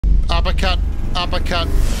Uppercut, uppercut,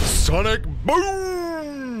 sonic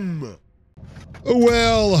boom!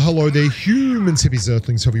 Well, hello there, humans, hippies,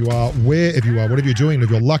 earthlings, whoever you are, wherever you are, whatever you're doing, and if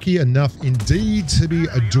you're lucky enough indeed to be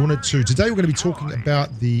doing it too. Today we're going to be talking about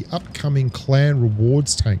the upcoming clan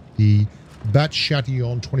rewards tank, the Batchat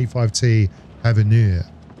 25T Avenir.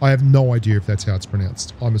 I have no idea if that's how it's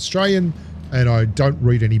pronounced. I'm Australian and I don't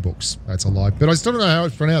read any books. That's a lie, but I still don't know how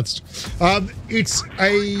it's pronounced. It's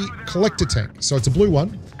a collector tank, so it's a blue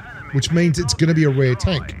one, which means it's going to be a rare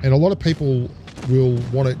tank, and a lot of people will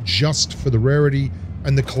want it just for the rarity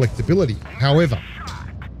and the collectability. However,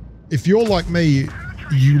 if you're like me,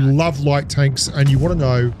 you love light tanks and you want to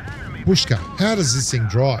know, Bushka, how does this thing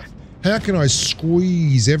drive? How can I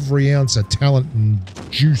squeeze every ounce of talent and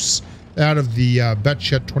juice out of the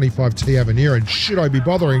Batchat 25T Avenir, and should I be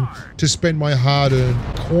bothering to spend my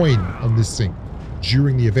hard-earned coin on this thing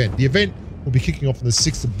during the event? The event will be kicking off on the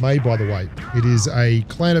 6th of May, by the way. It is a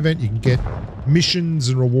clan event. You can get missions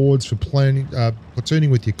and rewards for platooning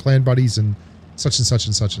with your clan buddies and such and such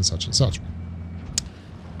and such and such and such.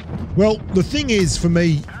 Well, the thing is, for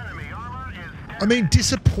me, I mean,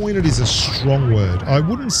 disappointed is a strong word. I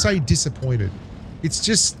wouldn't say disappointed. It's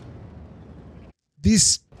just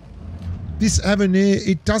this Avenir,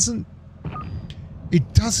 it doesn't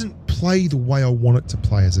play the way I want it to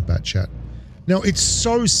play as a Batchat. Now, it's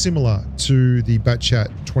so similar to the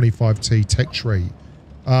Batchat 25T tech tree,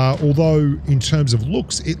 although in terms of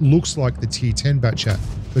looks, it looks like the tier 10 Batchat.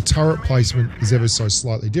 The turret placement is ever so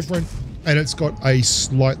slightly different, and it's got a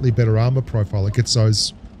slightly better armor profile. It gets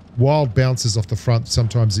those wild bounces off the front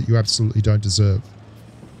sometimes that you absolutely don't deserve.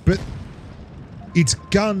 But its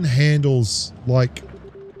gun handles like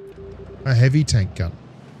a heavy tank gun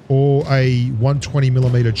or a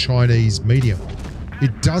 120mm Chinese medium.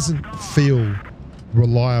 It doesn't feel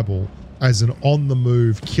reliable as an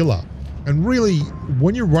on-the-move killer. And really,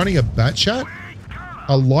 when you're running a Batchat,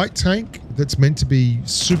 a light tank that's meant to be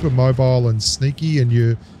super mobile and sneaky, and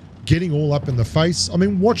you're getting all up in the face. I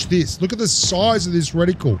mean, watch this. Look at the size of this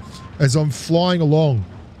reticle as I'm flying along.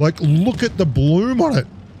 Like, look at the bloom on it.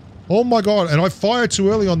 Oh my God. And I fired too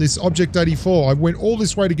early on this Object 84. I went all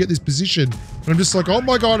this way to get this position. And I'm just like, oh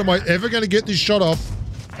my God, am I ever going to get this shot off?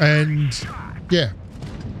 And yeah.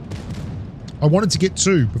 I wanted to get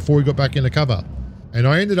two before we got back into cover. And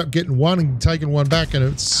I ended up getting one and taking one back. And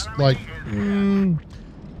it's like,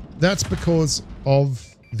 that's because of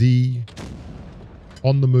the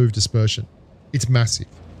on-the-move dispersion. It's massive.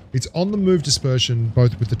 It's on-the-move dispersion,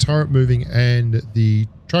 both with the turret moving and the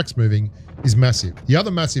tracks moving, is massive. The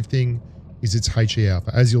other massive thing is its HE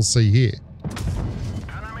alpha, as you'll see here.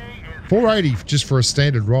 480 just for a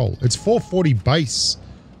standard roll. It's 440 base.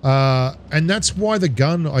 And that's why the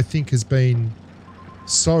gun, I think, has been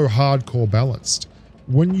so hardcore balanced.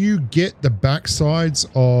 When you get the backsides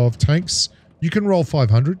of tanks, you can roll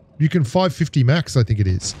 500. You can 550 max, I think it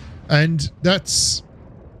is. And that's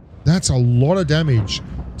a lot of damage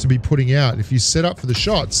to be putting out. If you set up for the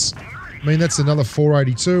shots, I mean, that's another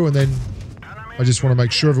 482, and then I just want to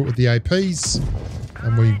make sure of it with the APs,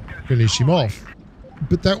 and we finish him off.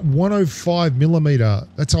 But that 105mm,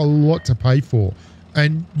 that's a lot to pay for.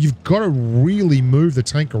 And you've got to really move the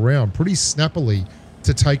tank around pretty snappily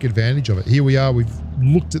to take advantage of it. Here we are. We've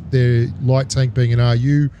looked at their light tank being an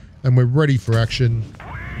RU, and we're ready for action.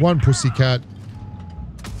 One pussycat,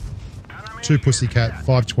 two pussycat,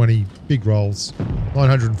 520, big rolls,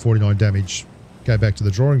 949 damage. Go back to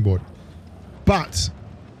the drawing board. But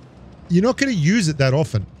you're not going to use it that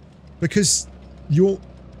often because your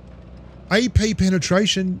AP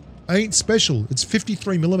penetration ain't special. It's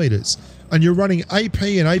 53mm, and you're running AP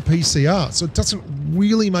and APCR, so it doesn't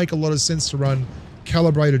really make a lot of sense to run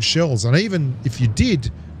calibrated shells. And even if you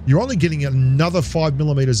did, you're only getting another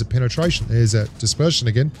 5mm of penetration. There's that dispersion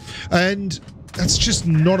again, and that's just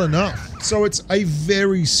not enough. So it's a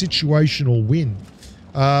very situational win,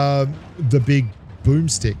 the big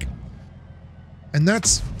boomstick. And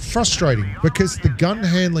that's frustrating because the gun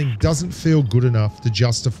handling doesn't feel good enough to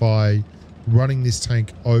justify running this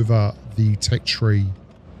tank over the tech tree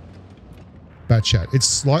Batchat. It's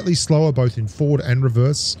slightly slower both in forward and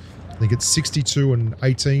reverse. I think it's 62 and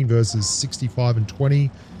 18 versus 65 and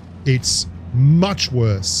 20. It's much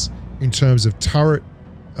worse in terms of turret.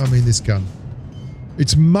 I mean, this gun.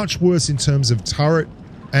 It's much worse in terms of turret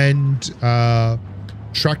and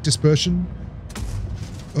track dispersion.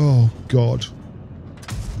 Oh, God.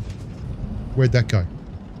 Where'd that go?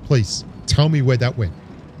 Please, tell me where that went.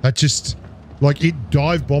 That just, like, it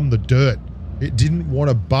dive bombed the dirt. It didn't want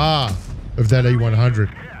a bar of that E100.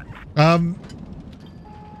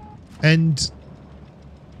 And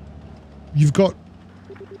you've got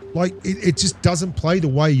Like, it just doesn't play the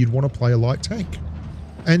way you'd want to play a light tank.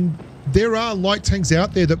 And there are light tanks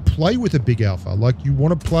out there that play with a big alpha. Like, you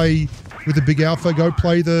want to play with a big alpha, go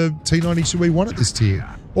play the T92E1 at this tier.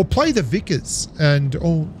 Or play the Vickers. And,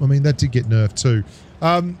 oh, I mean, that did get nerfed too.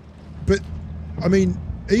 But, I mean,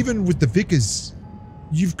 even with the Vickers,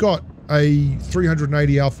 you've got a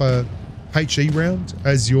 380 alpha HE round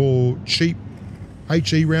as your cheap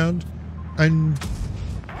HE round. And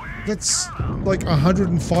that's like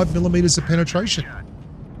 105 millimeters of penetration.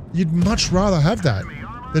 You'd much rather have that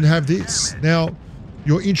than have this. Now,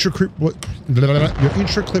 your intra-clip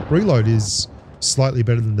reload is slightly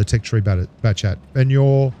better than the Tech Tree Batchat, and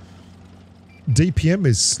your DPM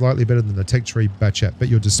is slightly better than the Tech Tree Batchat, but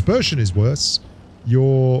your dispersion is worse.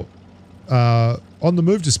 Your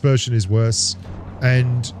on-the-move dispersion is worse,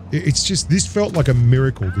 and it's just, this felt like a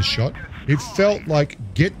miracle, this shot. It felt like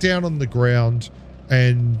get down on the ground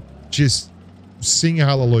and just sing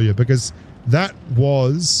hallelujah, because that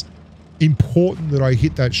was important that I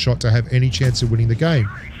hit that shot to have any chance of winning the game.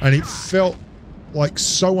 And it felt like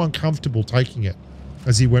so uncomfortable taking it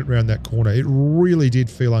as he went around that corner. It really did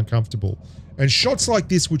feel uncomfortable. And shots like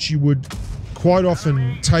this, which you would quite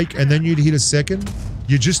often take and then you'd hit a second,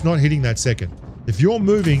 you're just not hitting that second. If you're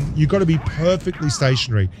moving, you've got to be perfectly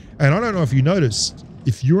stationary. And I don't know if you noticed,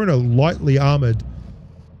 if you're in a lightly armored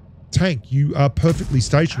tank, you are perfectly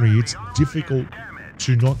stationary. It's difficult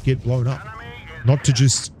to not get blown up, not to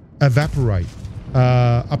just evaporate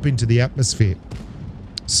up into the atmosphere.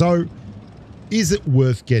 So is it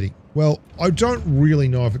worth getting? Well, I don't really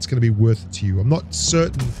know if it's going to be worth it to you. I'm not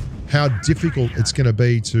certain how difficult it's going to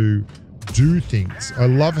be to do things. I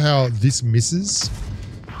love how this misses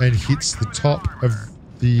and hits the top of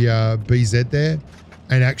the BZ there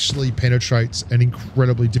and actually penetrates an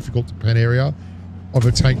incredibly difficult to pen area of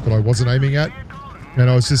a tank that I wasn't aiming at. And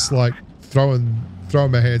I was just like throwing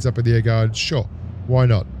my hands up in the air going, sure, why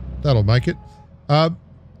not? That'll make it.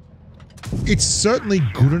 It's certainly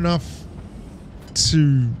good enough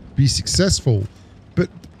to be successful, but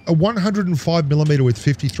a 105 millimeter with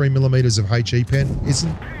 53 millimeters of HE pen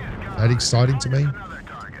isn't that exciting to me.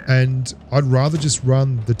 And I'd rather just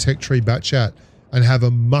run the Tech Tree Batchat and have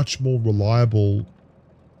a much more reliable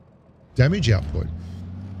damage output.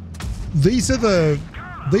 These are the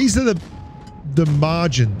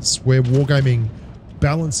margins where Wargaming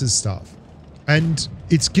balances stuff. And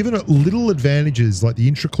it's given it little advantages like the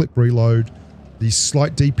intra-clip reload, the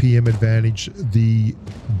slight DPM advantage, the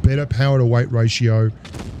better power to weight ratio,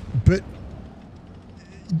 but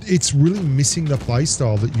it's really missing the play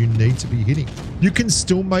style that you need to be hitting. You can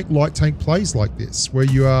still make light tank plays like this where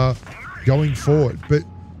you are going forward, but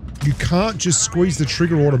you can't just squeeze the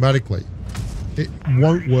trigger automatically. It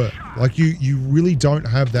won't work. Like you really don't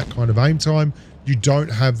have that kind of aim time. You don't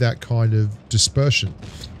have that kind of dispersion.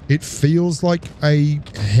 It feels like a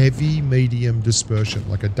heavy medium dispersion,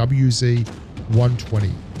 like a WZ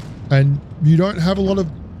 120. And you don't have a lot of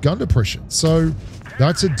gun depression. So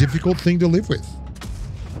that's a difficult thing to live with.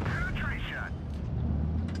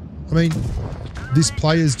 I mean, this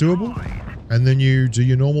play is doable. And then you do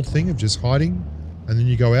your normal thing of just hiding. And then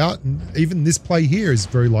you go out. And even this play here is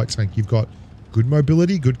very light tank. You've got good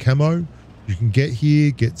mobility, good camo. You can get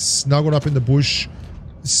here, get snuggled up in the bush,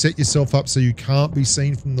 set yourself up so you can't be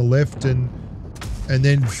seen from the left, and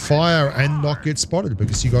then fire and not get spotted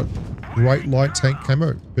because you got great light tank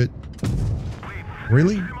camo. But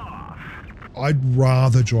really, I'd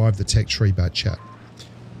rather drive the Tech Tree Batchat.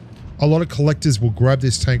 A lot of collectors will grab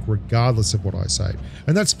this tank regardless of what I say.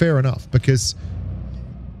 And that's fair enough, because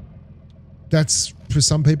that's, for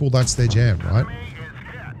some people, that's their jam, right?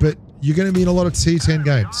 But you're going to be in a lot of tier 10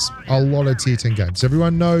 games. A lot of tier 10 games.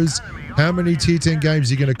 Everyone knows how many tier 10 games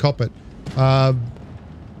you're going to cop it.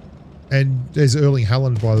 And there's Erling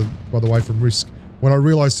Haaland, by the way, from Risk. When I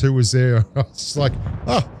realized who was there, I was like,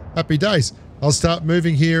 oh, happy days. I'll start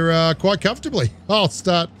moving here quite comfortably. I'll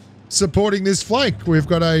start supporting this flank. We've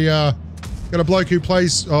got a bloke who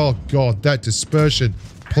plays... Oh, God, that dispersion.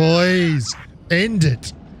 Please, end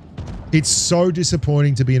it. It's so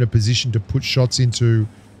disappointing to be in a position to put shots into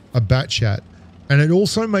a Batchat. And it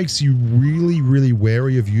also makes you really, really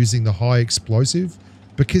wary of using the high explosive,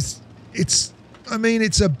 because it's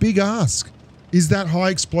a big ask. Is that high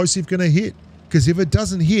explosive going to hit? Because if it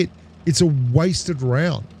doesn't hit, it's a wasted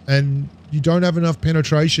round and you don't have enough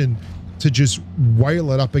penetration to just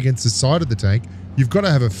whale it up against the side of the tank. You've got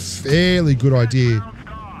to have a fairly good idea.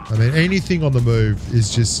 I mean, anything on the move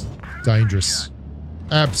is just dangerous.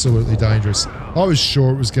 Absolutely dangerous. I was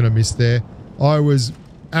sure it was going to miss there. I was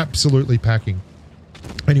absolutely packing.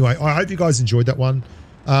 Anyway, I hope you guys enjoyed that one.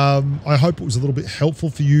 I hope it was a little bit helpful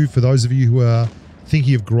for you, for those of you who are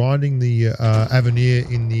thinking of grinding the Avenir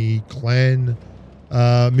in the clan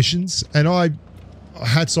missions. And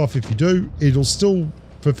hats off if you do. It'll still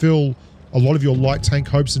fulfill a lot of your light tank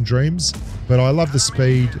hopes and dreams, but I love the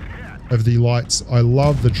speed of the lights. I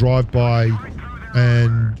love the drive-by,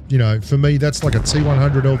 and, you know, for me, that's like a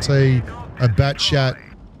T100 LT, a Batchat,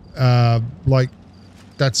 like,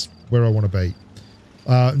 that's where I want to be.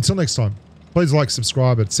 Until next time, please like,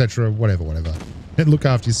 subscribe, etc., whatever. And look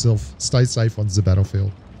after yourself. Stay safe on the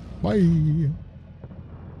battlefield. Bye.